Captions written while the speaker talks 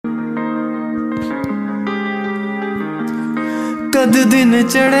कद दिन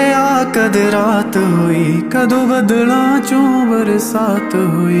चढ़िया कद रात हुई, कदों बदलां चों बरसात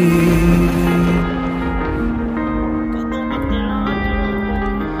हुई।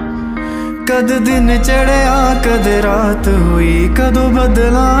 कद दिन चढ़िया कद रात हुई, कदों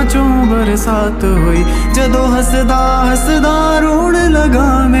बदलां चों बरसात हुई। जदों हसदा हसदा रोण लगा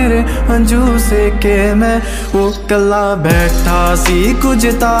मेरे हंझू से के मैं, वो कला बैठा सी कुछ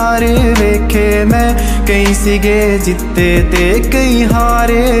तारे वेखे मैं। कई सीगे जित्ते ते कई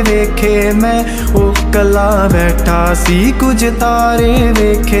हारे वेखे मैं, वो कला बैठा सी कुछ तारे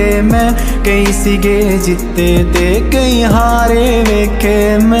वेखे मैं। कई सीगे जित्ते ते कई हारे वेखे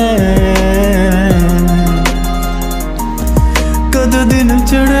मैं। कद दिन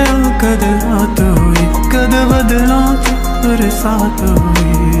चढ़िया कद रात हुई, कद बदलां बरसात हुई।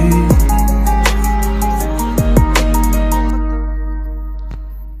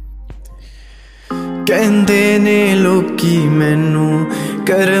 कहंदे ने लोकी मैनू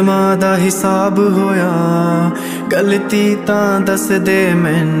करमां दा हिसाब होया, गलती तां दस दे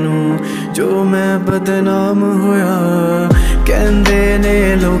मैनू जो मैं बदनाम होया। कहंदे ने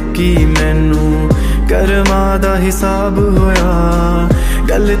लोकी मैनू करमां दा हिसाब होया,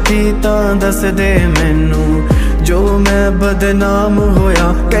 गलती तां दस दे मैनू जो मैं बदनाम होया।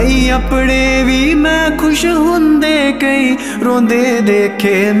 कई अपने भी मैं खुश हुंदे कई रोंदे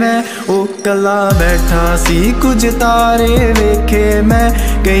देखे मैं, ओ कला बैठा सी कुछ तारे वेखे मैं।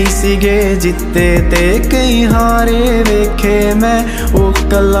 कई सीगे जित्ते ते कई हारे वेखे मैं, ओ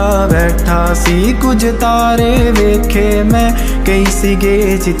कला बैठा सी कुछ तारे वेखे मैं। कई सीगे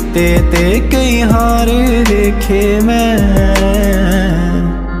जित्ते ते कई हारे वेखे मैं।